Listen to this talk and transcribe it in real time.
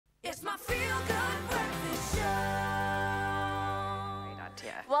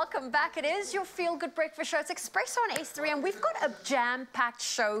welcome back. It is your Feel Good Breakfast Show. It's Expresso on S3, and we've got a jam-packed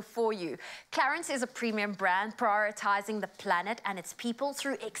show for you. Clarins is a premium brand prioritizing the planet and its people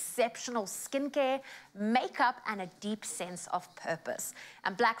through exceptional skincare, makeup, and a deep sense of purpose.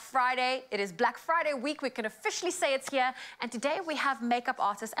 And Black Friday, it is Black Friday week. We can officially say it's here. And today we have makeup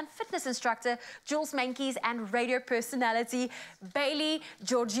artist and fitness instructor Jules Meintjes and radio personality Bailey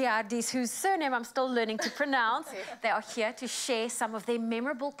Georgiadis, whose surname I'm still learning to pronounce. They are here to share some of their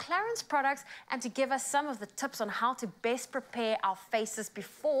memorable Clarins products and to give us some of the tips on how to best prepare our faces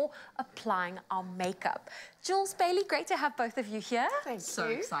before applying our makeup. Jules, Bailey, great to have both of you here. Thank you. So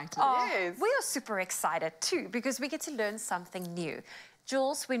excited. Oh, we are super excited too because we get to learn something new.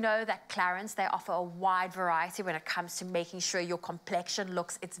 Jules, we know that Clarins, they offer a wide variety when it comes to making sure your complexion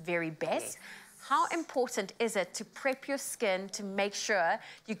looks its very best. Yes. How important is it to prep your skin to make sure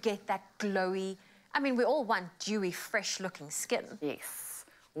you get that glowy, I mean, we all want dewy, fresh-looking skin. Yes.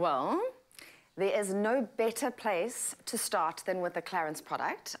 Well, there is no better place to start than with the Clarins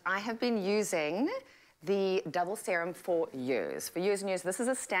product. I have been using the double serum for years. For years and years, this is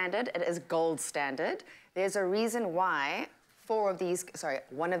a standard. It is gold standard. There's a reason why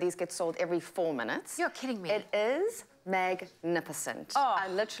one of these gets sold every 4 minutes. You're kidding me. It is magnificent. Oh.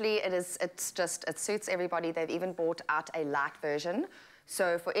 Literally, it suits everybody. They've even brought out a light version.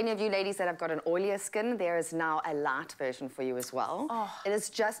 So for any of you ladies that have got an oilier skin, there is now a light version for you as well. Oh. It is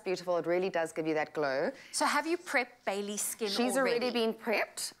just beautiful. It really does give you that glow. So have you prepped Bailey's skin She's already been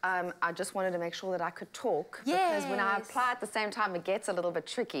prepped. I just wanted to make sure that I could talk. Yes. Because when I apply at the same time, it gets a little bit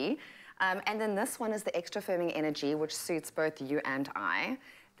tricky. And then this one is the Extra Firming Energy, which suits both you and I.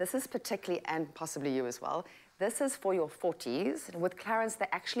 This is particularly, and possibly you as well, this is for your 40s. With Clarins, they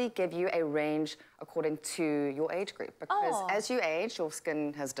actually give you a range according to your age group. Because as you age, your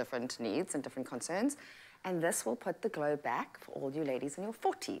skin has different needs and different concerns. And this will put the glow back for all you ladies in your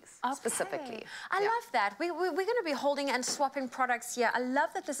 40s, specifically. I love that. We're going to be holding and swapping products here. I love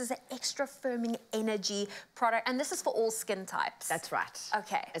that this is an Extra Firming Energy product, and this is for all skin types. That's right.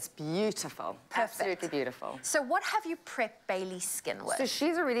 Okay. It's beautiful. Perfect. Absolutely beautiful. So what have you prepped Bailey's skin with? So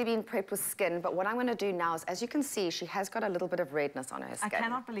she's already been prepped with skin, but what I'm going to do now is, as you can see, she has got a little bit of redness on her skin. I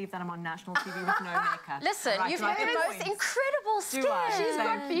cannot believe that I'm on national TV with no makeup. Listen, you've got the most incredible skin. She's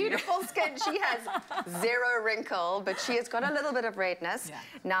got beautiful skin. She has zero wrinkle, but she has got a little bit of redness. Yeah.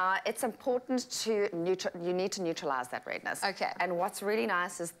 Now, it's important to you need to neutralize that redness. Okay. And what's really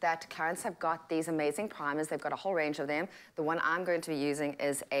nice is that Clarins have got these amazing primers. They've got a whole range of them. The one I'm going to be using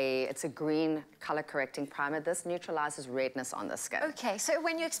is it's a green color correcting primer. This neutralizes redness on the skin. Okay, so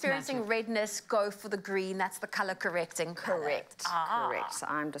when you're experiencing redness, go for the green. That's the color correcting. Correct. Correct. So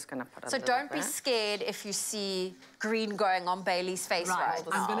I'm just going to put a So don't be scared if you see green going on Bailey's face right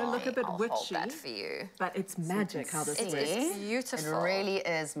I'm going to look a bit witchy. Hold that for you. But it's magic how this works. It's beautiful. It really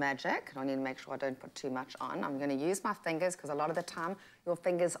is magic. I need to make sure I don't put too much on. I'm going to use my fingers because a lot of the time your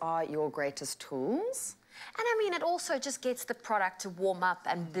fingers are your greatest tools. And I mean, it also just gets the product to warm up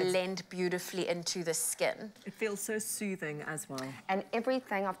and blend beautifully into the skin. It feels so soothing as well. And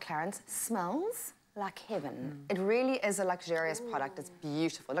everything of Clarins smells like heaven. It really is a luxurious product. It's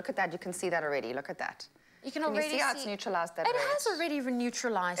beautiful. Look at that. You can see that already. Look at that. You can already see how it's neutralized that It has already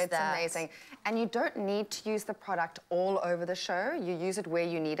neutralized that. It's amazing. And you don't need to use the product all over the show. You use it where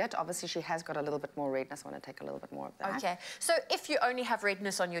you need it. Obviously, she has got a little bit more redness. I want to take a little bit more of that. Okay. So if you only have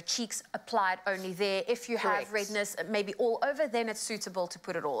redness on your cheeks, apply it only there. If you have redness maybe all over, then it's suitable to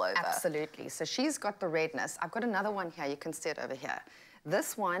put it all over. Absolutely. So she's got the redness. I've got another one here. You can see it over here.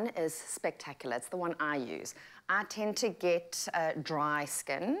 This one is spectacular. It's the one I use. I tend to get dry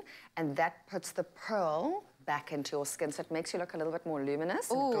skin, and that puts the pearl back into your skin, so it makes you look a little bit more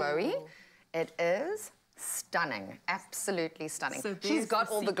luminous and glowy. It is stunning, absolutely stunning. So she's got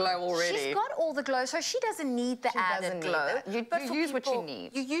all the glow already. She's got all the glow, so she doesn't need the added glow. You use what you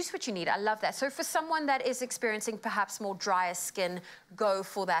need. You use what you need. I love that. So for someone that is experiencing perhaps more drier skin, go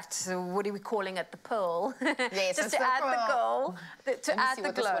for that. So what are we calling it? The pearl. Yes, just to add the glow. To add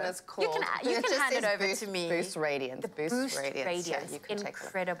the glow. This one is called. You can hand it over to me. Boost Radiance. The Boost Radiance. Yeah,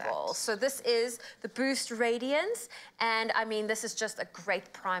 incredible. So this is the Boost Radiance, and I mean, this is just a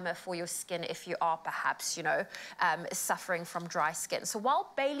great primer for your skin if you are perhaps, you know, suffering from dry skin. So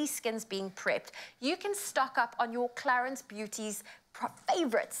while Bailey's skin's being prepped, you can stock up on your Clarins Beauty's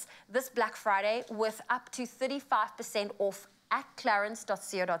favorites this Black Friday with up to 35% off at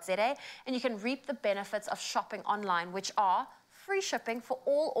clarins.co.za, and you can reap the benefits of shopping online, which are free shipping for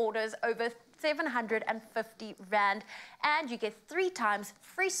all orders over 750 Rand, and you get 3 times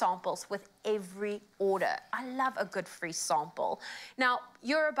free samples with every order. I love a good free sample. Now,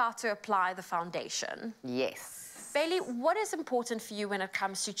 you're about to apply the foundation. Yes. Bailey, what is important for you when it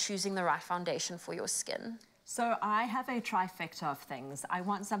comes to choosing the right foundation for your skin? So I have a trifecta of things. I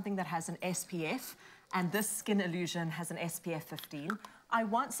want something that has an SPF, and this Skin Illusion has an SPF 15. I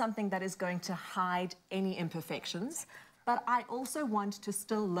want something that is going to hide any imperfections, but I also want to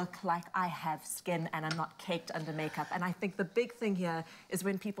still look like I have skin and I'm not caked under makeup. And I think the big thing here is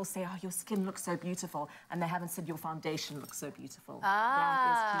when people say, oh, your skin looks so beautiful, and they haven't said your foundation looks so beautiful.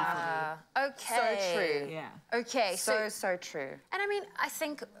 That is key for me. Okay. So true. Yeah. Okay. So true. And I mean, I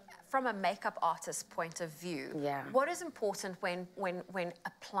think from a makeup artist's point of view, what is important when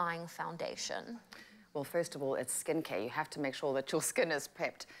applying foundation? Well, first of all, it's skincare. You have to make sure that your skin is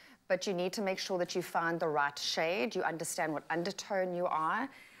prepped. But you need to make sure that you find the right shade, you understand what undertone you are.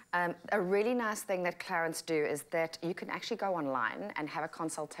 A really nice thing that Clarins do is that you can actually go online and have a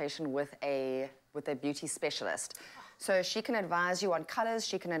consultation with a beauty specialist. So she can advise you on colors,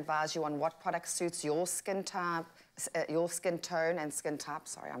 she can advise you on what product suits your skin type, your skin tone and skin type.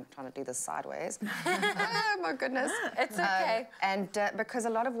 Sorry, I'm trying to do this sideways. Oh, my goodness. It's okay. Because a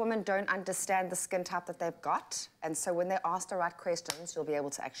lot of women don't understand the skin type that they've got, and so when they ask the right questions, you'll be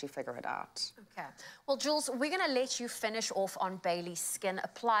able to actually figure it out. Okay. Well, Jules, we're going to let you finish off on Bailey's skin,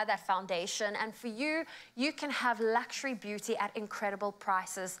 apply that foundation, and for you, you can have luxury beauty at incredible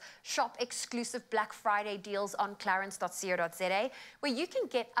prices. Shop exclusive Black Friday deals on clarins.co.za, where you can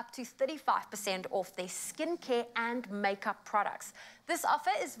get up to 35% off their skincare and makeup products. This offer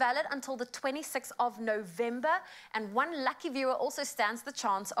is valid until the 26th of November, and one lucky viewer also stands the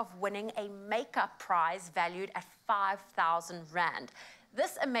chance of winning a makeup prize valued at 5,000 Rand.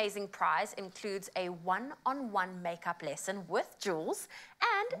 This amazing prize includes a one-on-one makeup lesson with Jules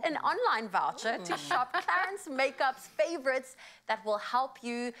and an online voucher to shop Clarins Makeup's favorites that will help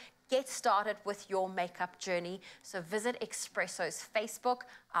you get started with your makeup journey. So visit Expresso's Facebook,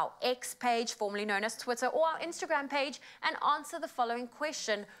 our X page, formerly known as Twitter, or our Instagram page, and answer the following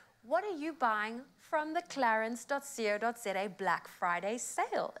question: what are you buying from the clarins.co.za Black Friday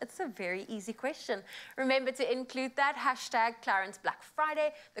sale? It's a very easy question. Remember to include that hashtag Clarins Black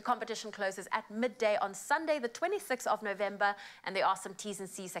Friday. The competition closes at midday on Sunday, the 26th of November, and there are some T's and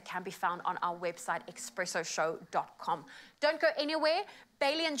C's that can be found on our website, expressoshow.com. Don't go anywhere.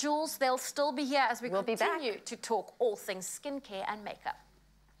 Bailey and Jules, they'll still be here as we continue to talk all things skincare and makeup.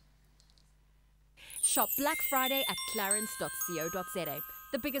 Shop Black Friday at clarins.co.za.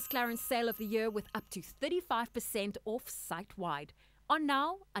 The biggest Clarins sale of the year with up to 35% off site-wide. On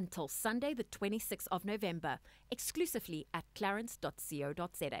now until Sunday the 26th of November, exclusively at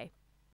clarins.co.za.